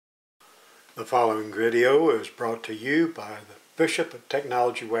The following video is brought to you by the Bishop of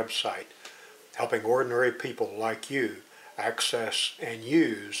Technology website, helping ordinary people like you access and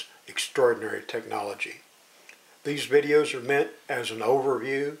use extraordinary technology. These videos are meant as an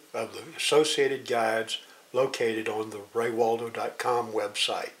overview of the associated guides located on the raywaldo.com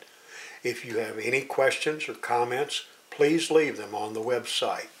website. If you have any questions or comments, please leave them on the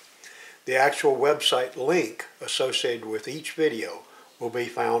website. The actual website link associated with each video will be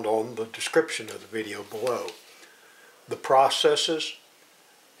found on the description of the video below. The processes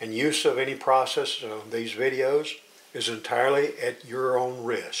and use of any processes on these videos is entirely at your own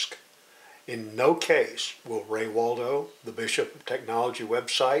risk. In no case will Ray Waldo, the Bishop of Technology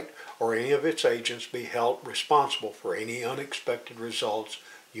website, or any of its agents be held responsible for any unexpected results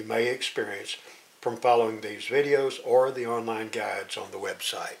you may experience from following these videos or the online guides on the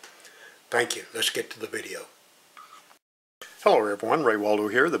website. Thank you. Let's get to the video. Hello everyone, Ray Waldo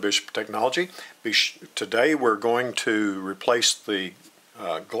here, the Bishop of Technology. Today we're going to replace the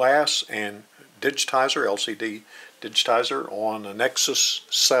glass and digitizer, LCD digitizer on a Nexus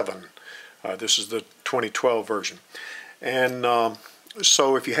 7. This is the 2012 version. And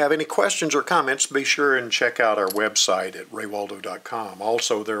so if you have any questions or comments, be sure and check out our website at raywaldo.com.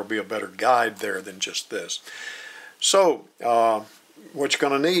 Also, there will be a better guide there than just this. So, what you're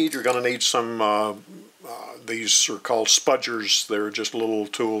going to need some, these are called spudgers. They're just little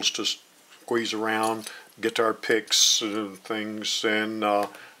tools to squeeze around, guitar picks and things, and a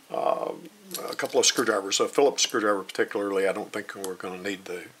couple of screwdrivers. A Phillips screwdriver particularly, I don't think we're going to need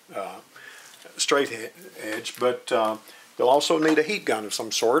the straight edge, but you'll also need a heat gun of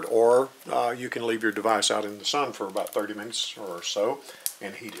some sort, or you can leave your device out in the sun for about 30 minutes or so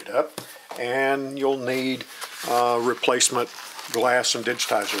and heat it up. And you'll need replacement glass and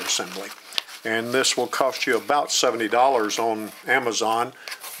digitizer assembly. And this will cost you about $70 on Amazon.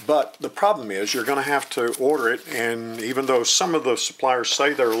 But the problem is you're going to have to order it, and even though some of the suppliers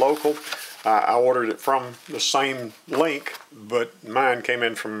say they're local, I ordered it from the same link, but mine came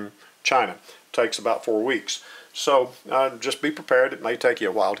in from China. It takes about 4 weeks. So just be prepared. It may take you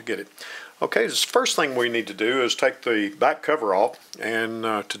a while to get it. Okay, the first thing we need to do is take the back cover off, and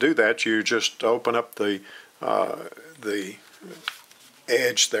to do that you just open up the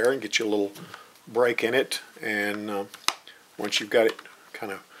edge there and get you a little break in it, and once you've got it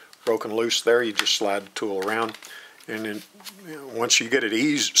kind of broken loose there, you just slide the tool around, and then once you get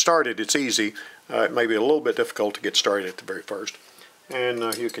it started, it's easy. It may be a little bit difficult to get started at the very first,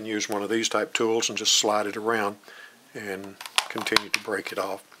 and you can use one of these type tools and just slide it around and continue to break it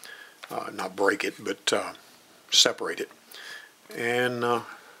off. Not break it, but separate it, and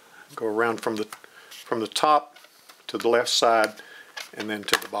go around from the top to the left side and then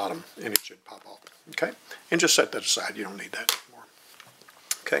to the bottom, and it should pop off. Okay, and just set that aside. You don't need that anymore.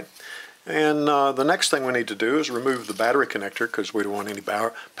 Okay, and the next thing we need to do is remove the battery connector, because we don't want any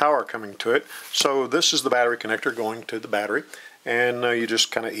power coming to it. So this is the battery connector going to the battery, and you just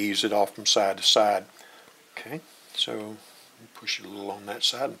kind of ease it off from side to side. Okay, so push it a little on that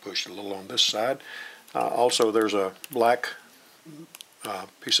side and push it a little on this side. Also, there's a black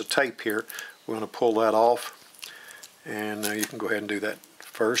piece of tape here. We want to pull that off, and you can go ahead and do that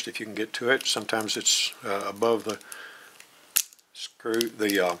first if you can get to it. Sometimes it's above the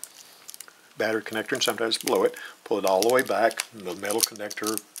battery connector, and sometimes below it. Pull it all the way back, and the metal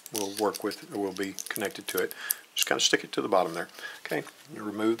connector will be connected to it. Just kind of stick it to the bottom there. Okay, you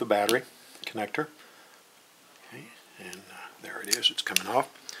remove the battery connector. Okay, and there it is. It's coming off.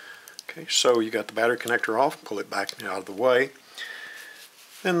 Okay, so you got the battery connector off. Pull it back out of the way.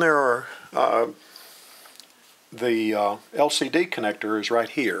 Then there are the LCD connector is right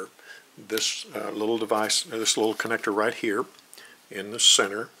here. This little device, this little connector right here in the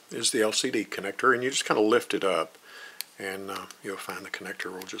center is the LCD connector, and you just kind of lift it up, and you'll find the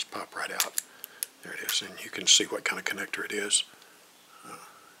connector will just pop right out. There it is, and you can see what kind of connector it is.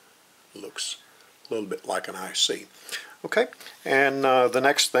 Looks a little bit like an IC. Okay, and the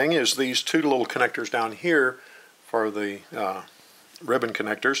next thing is these two little connectors down here for the ribbon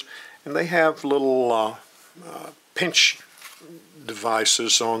connectors, and they have little pinch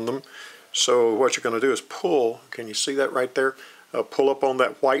devices on them. So what you're going to do is pull. Can you see that right there? Pull up on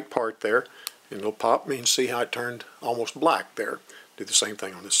that white part there, and it'll pop. You can see how it turned almost black there. Do the same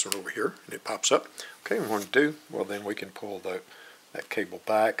thing on this one over here, and it pops up. Okay, what we want to do, well, then we can pull that cable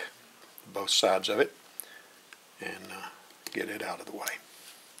back, both sides of it, and get it out of the way.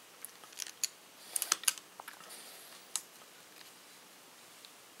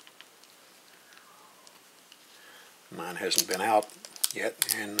 Mine hasn't been out yet,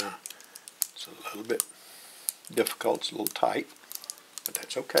 and it's a little bit difficult. It's a little tight. but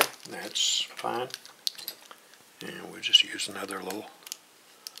that's okay. That's fine. And we'll just use another little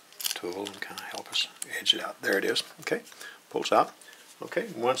tool and kind of help us edge it out. There it is. Okay, pulls out. Okay,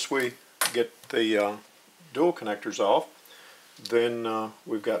 once we get the dual connectors off, then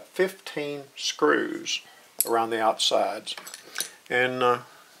we've got 15 screws around the outsides. And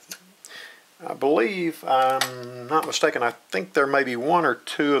I believe, I'm not mistaken, I think there may be one or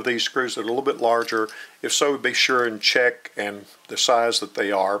two of these screws that are a little bit larger. If so, be sure and check and the size that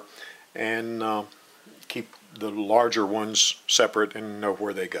they are, and keep the larger ones separate and know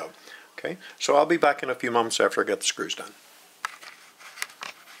where they go. Okay, so I'll be back in a few moments after I get the screws done.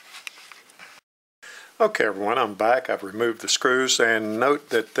 Okay everyone, I'm back. I've removed the screws, and note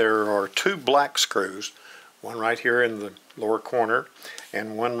that there are two black screws, one right here in the lower corner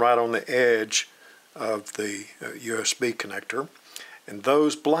and one right on the edge of the USB connector. And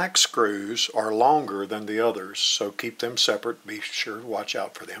those black screws are longer than the others, so keep them separate. Be sure to watch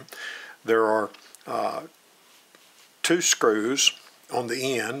out for them. There are two screws on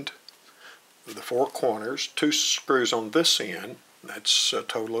the end, the four corners, two screws on this end. That's a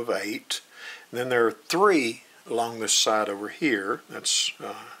total of 8. And then there are 3 along this side over here. That's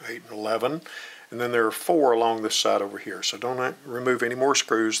 8 and 11. And then there are 4 along this side over here. So don't remove any more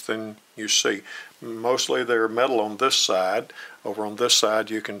screws than you see. Mostly they're metal on this side. Over on this side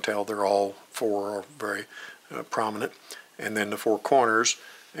you can tell they're all 4 are very prominent. And then the 4 corners,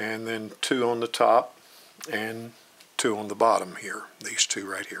 and then 2 on the top and 2 on the bottom here. These 2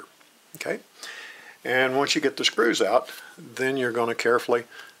 right here. Okay? And once you get the screws out, then you're going to carefully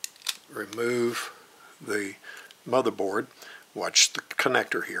remove the motherboard. Watch the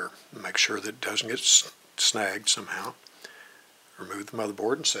connector here. Make sure that it doesn't get snagged somehow. Remove the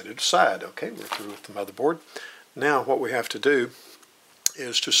motherboard and set it aside. Okay, we're through with the motherboard. Now what we have to do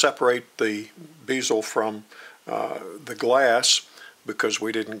is to separate the bezel from the glass, because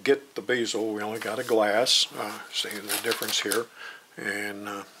we didn't get the bezel, we only got a glass. See the difference here. And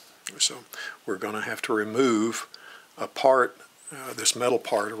so we're going to have to remove a part, this metal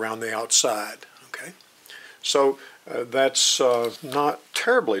part around the outside. Okay, so that's not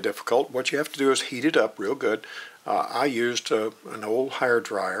terribly difficult. What you have to do is heat it up real good. I used an old hair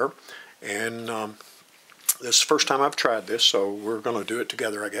dryer, and this is the first time I've tried this, so we're going to do it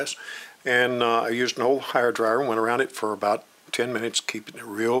together, I guess. And I used an old hair dryer and went around it for about 10 minutes, keeping it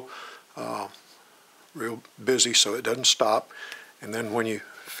real busy so it doesn't stop. And then when you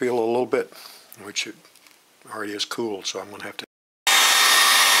feel a little bit, which it already is cool, so I'm going to have to.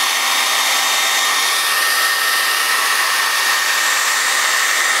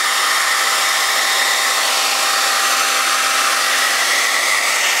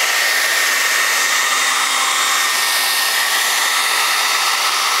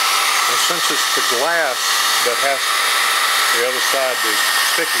 Now, since it's the glass that has the other side is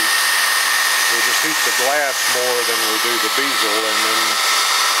sticky, we'll just heat the glass more than we'll do the bezel, and then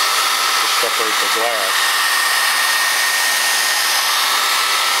just separate the glass.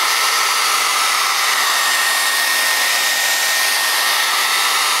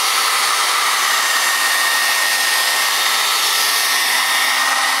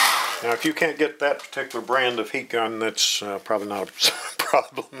 Now if you can't get that particular brand of heat gun, that's probably not a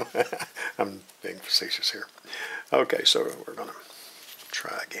problem. I'm being facetious here. Okay, so we're going to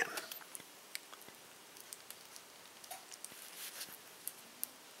try again.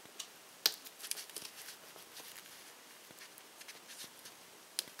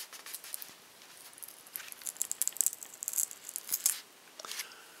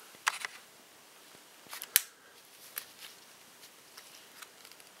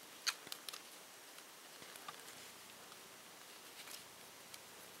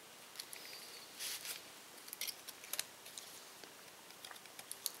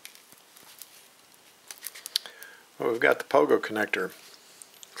 Well, we've got the pogo connector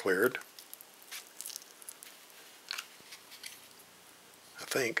cleared, I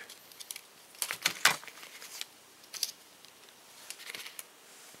think.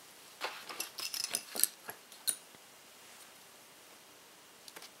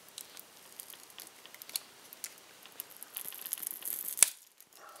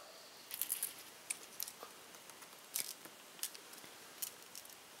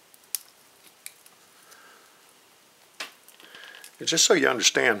 Just so you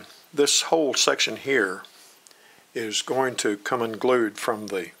understand, this whole section here is going to come unglued from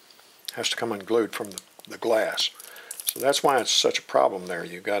the, has to come unglued from the glass. So that's why it's such a problem there.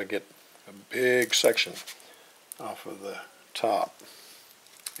 You've got to get a big section off of the top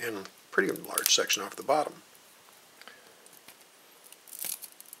and a pretty large section off the bottom.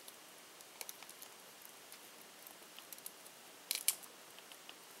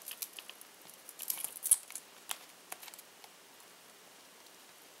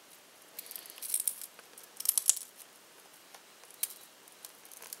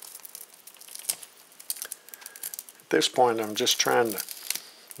 this point I'm just trying to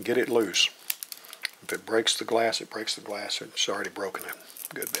get it loose. If it breaks the glass, it breaks the glass. It's already broken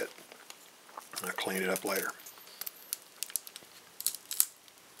a good bit. I'll clean it up later.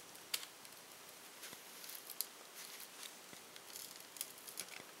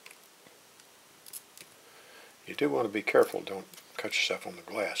 You do want to be careful, don't cut yourself on the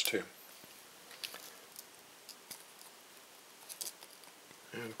glass too.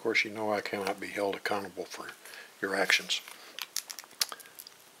 And of course you know I cannot be held accountable for your actions.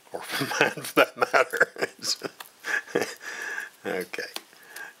 Or for mine for that matter. Okay,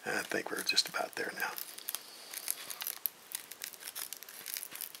 I think we're just about there now.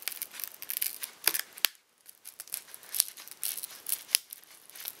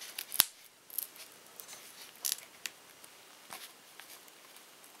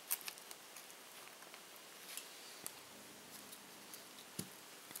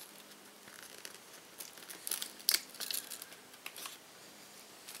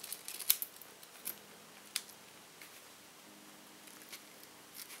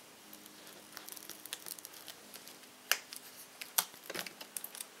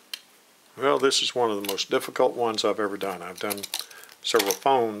 Well, this is one of the most difficult ones I've ever done. I've done several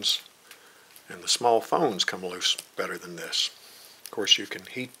phones, and the small phones come loose better than this. Of course, you can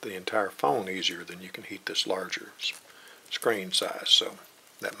heat the entire phone easier than you can heat this larger screen size, so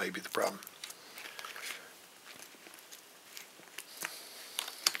that may be the problem.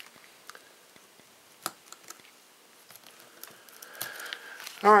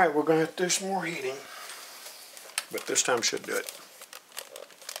 All right, we're going to have to do some more heating, but this time should do it.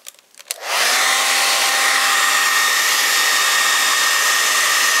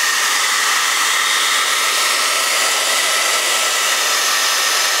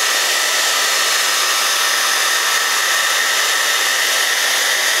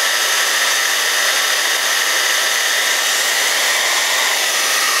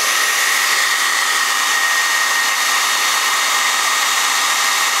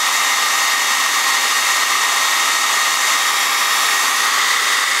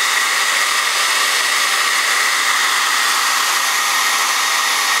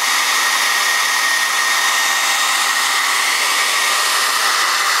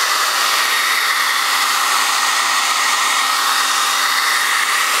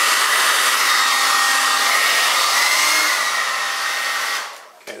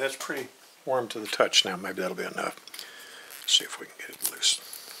 That's pretty warm to the touch now. Maybe that'll be enough. Let's see if we can get it loose.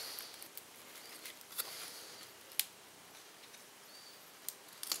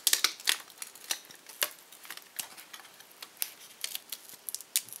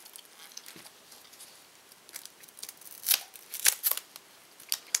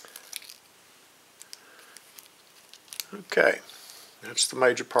 Okay, that's the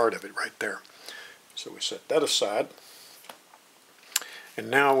major part of it right there. So we set that aside. And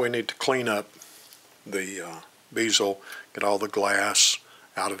now we need to clean up the bezel, get all the glass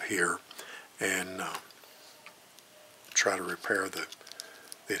out of here, and try to repair the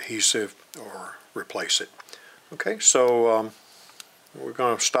adhesive or replace it. Okay, so we're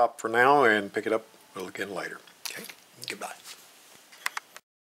going to stop for now and pick it up again later. Okay, goodbye.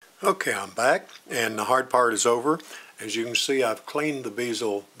 Okay, I'm back, and the hard part is over. As you can see, I've cleaned the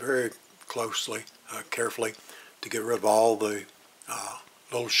bezel very closely, carefully, to get rid of all the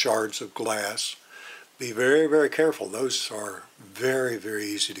little shards of glass. Be very, very careful. Those are very, very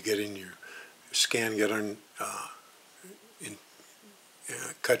easy to get in your skin, get on,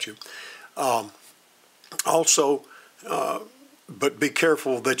 cut you. Also, but be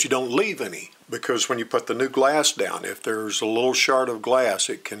careful that you don't leave any, because when you put the new glass down, if there's a little shard of glass,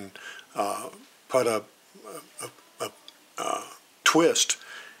 it can put a twist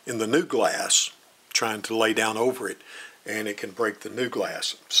in the new glass trying to lay down over it, and it can break the new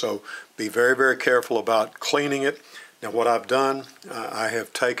glass. So be very, very careful about cleaning it. Now what I've done, I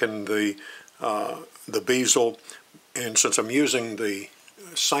have taken the bezel, and since I'm using the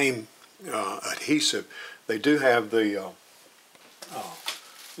same adhesive, they do have the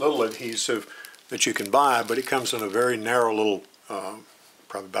little adhesive that you can buy, but it comes in a very narrow little,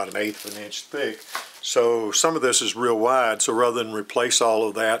 probably about 1/8 of an inch thick. So some of this is real wide, so rather than replace all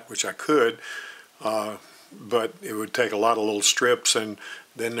of that, which I could, but it would take a lot of little strips, and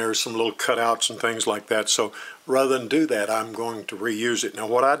then there's some little cutouts and things like that. So rather than do that, I'm going to reuse it. Now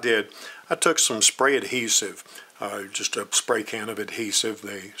what I did, I took some spray adhesive, just a spray can of adhesive.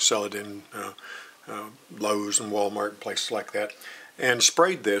 They sell it in Lowe's and Walmart and places like that, and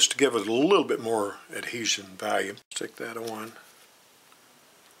sprayed this to give it a little bit more adhesion value. Stick that on.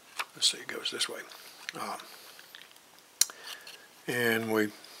 Let's see, it goes this way. And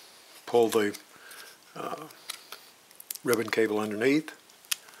we pull the ribbon cable underneath,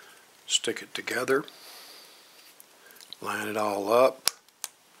 stick it together, line it all up,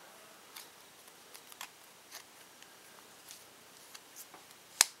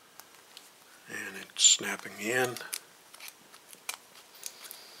 and it's snapping in.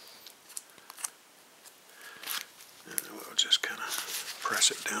 And we'll just kind of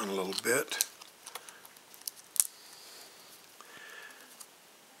press it down a little bit.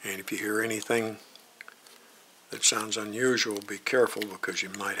 And if you hear anything that sounds unusual, be careful, because you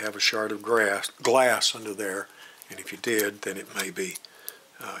might have a shard of glass under there, and if you did, then it may be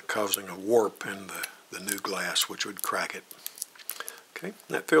causing a warp in the new glass, which would crack it. Okay,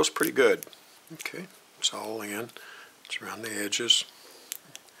 that feels pretty good. Okay, it's all in. It's around the edges.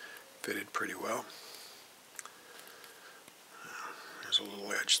 Fitted pretty well. There's a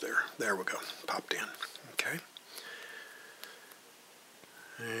little edge there. There we go. Popped in. Okay.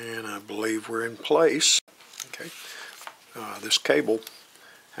 And I believe we're in place. Okay. This cable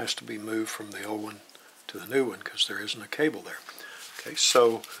has to be moved from the old one to the new one because there isn't a cable there. Okay,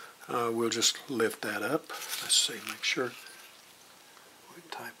 so we'll just lift that up. Let's see, make sure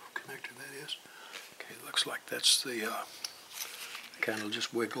what type of connector that is. Okay, it looks like that's the kind of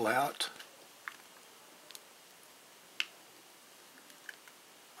just wiggle out.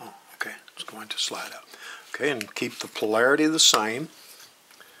 Oh, okay, it's going to slide out. Okay, and keep the polarity the same.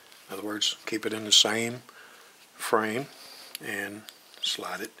 In other words, keep it in the same frame and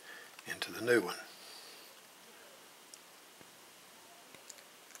slide it into the new one.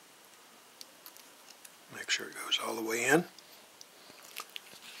 Make sure it goes all the way in.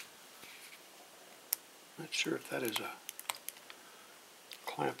 Not sure if that is a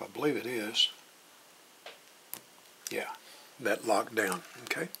clamp. I believe it is. Yeah, that locked down.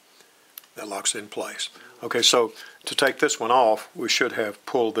 Okay, that locks in place. Okay, so to take this one off, we should have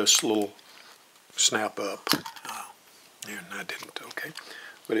pulled this little snap up. And I didn't. Okay,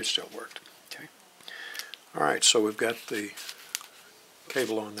 but it still worked. Okay. All right, so we've got the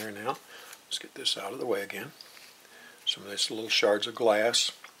cable on there now. Let's get this out of the way again. Some of these little shards of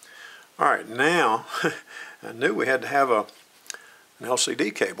glass. All right, now I knew we had to have an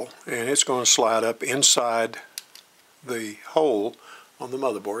LCD cable, and it's going to slide up inside the hole on the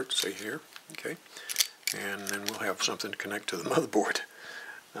motherboard. See here, okay, and then we'll have something to connect to the motherboard.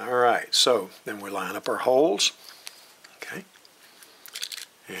 All right, so then we line up our holes, okay,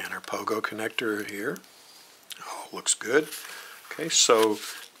 and our pogo connector here. Oh, looks good. Okay, so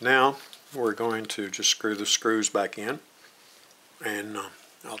now we're going to just screw the screws back in, and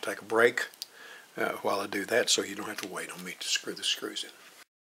I'll take a break while I do that so you don't have to wait on me to screw the screws in.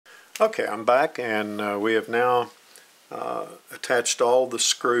 Okay, I'm back, and we have now attached all the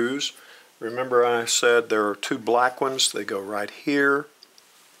screws. Remember I said there are two black ones. They go right here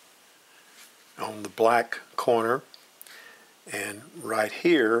on the black corner and right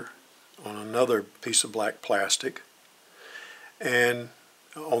here on another piece of black plastic. And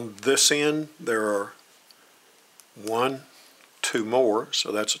on this end there are two more,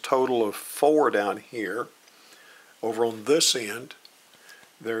 so that's a total of 4 down here. Over on this end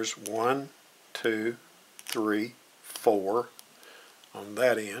there's 1, 2, 3, 4 on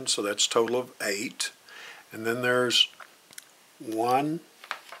that end, so that's a total of 8. And then there's 1,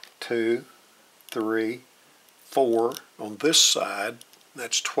 2, 3, 4 on this side,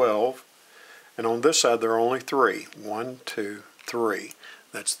 that's 12. And on this side there are only 3. 1, 2, 3.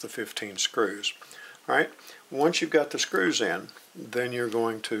 That's the 15 screws. All right, once you've got the screws in, then you're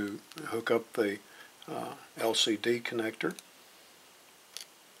going to hook up the LCD connector.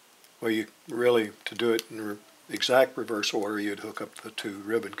 Well, you really, to do it in exact reverse order, you'd hook up the 2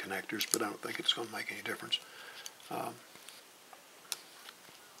 ribbon connectors, but I don't think it's going to make any difference.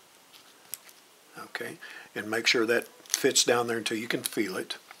 Okay, and make sure that fits down there until you can feel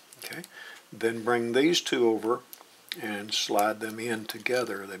it. Okay, then bring these 2 over and slide them in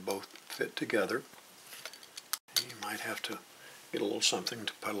together. They both fit together. And you might have to get a little something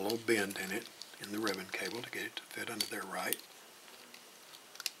to put a little bend in it, in the ribbon cable, to get it to fit under there right.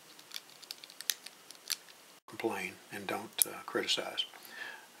 Complain and don't criticize.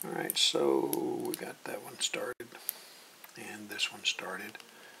 All right, so we got that one started and this one started,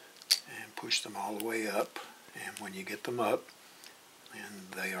 and push them all the way up, and when you get them up,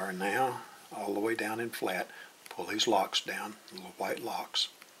 and they are now all the way down in flat, pull these locks down, little white locks,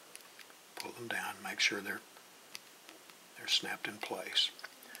 pull them down, make sure they're snapped in place.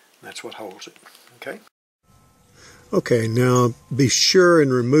 And that's what holds it. Okay? Okay, now be sure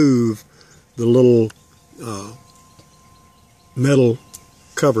and remove the little metal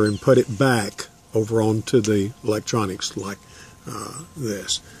cover and put it back over onto the electronics like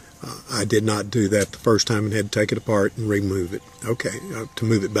this. I did not do that the first time and had to take it apart and remove it. Okay, to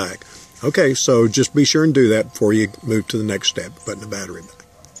move it back. Okay, so just be sure and do that before you move to the next step, putting the battery back.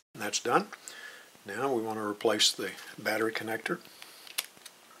 That's done. Now we want to replace the battery connector.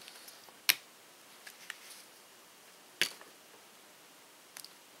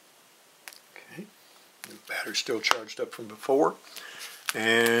 Okay, the battery's still charged up from before,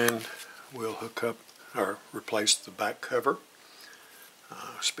 and we'll hook up or replace the back cover.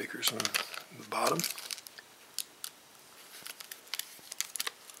 Speakers in the bottom.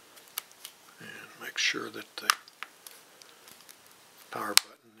 And make sure that the power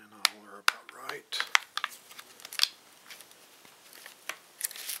button and all are about right.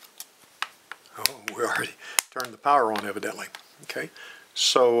 Oh, we already turned the power on evidently. Okay,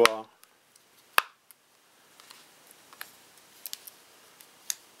 so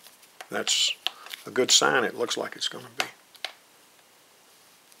that's a good sign. It looks like it's going to be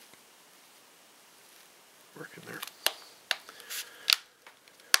working there.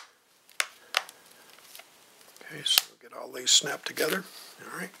 Okay, so we'll get all these snapped together.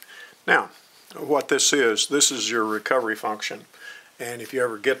 All right. Now, what this is your recovery function. And if you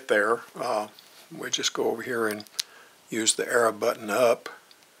ever get there, we just go over here and use the arrow button up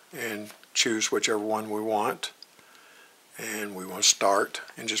and choose whichever one we want. And we want to start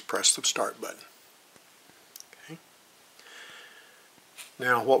and just press the start button. Okay.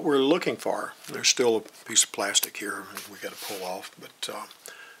 Now what we're looking for, there's still a piece of plastic here we got to pull off, but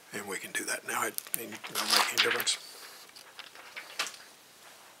and we can do that now. It don't make any difference.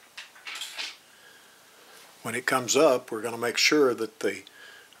 When it comes up, we're going to make sure that the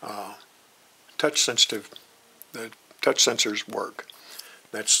touch sensors work.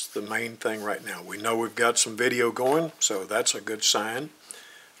 That's the main thing right now. We know we've got some video going, so that's a good sign,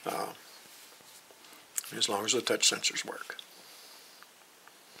 as long as the touch sensors work.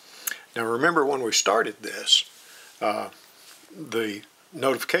 Now remember, when we started this, the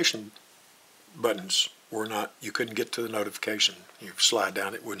notification buttons were not, you couldn't get to the notification. You slide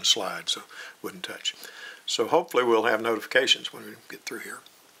down, it wouldn't slide, so it wouldn't touch. So hopefully we'll have notifications when we get through here.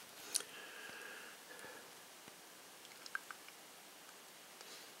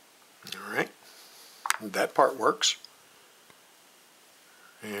 All right, that part works,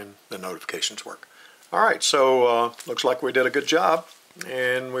 and the notifications work. All right, so looks like we did a good job,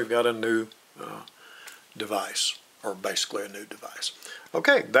 and we've got a new device, or basically a new device.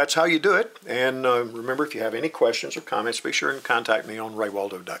 Okay, that's how you do it, and remember, if you have any questions or comments, be sure and contact me on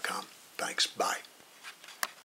raywaldo.com. Thanks, bye.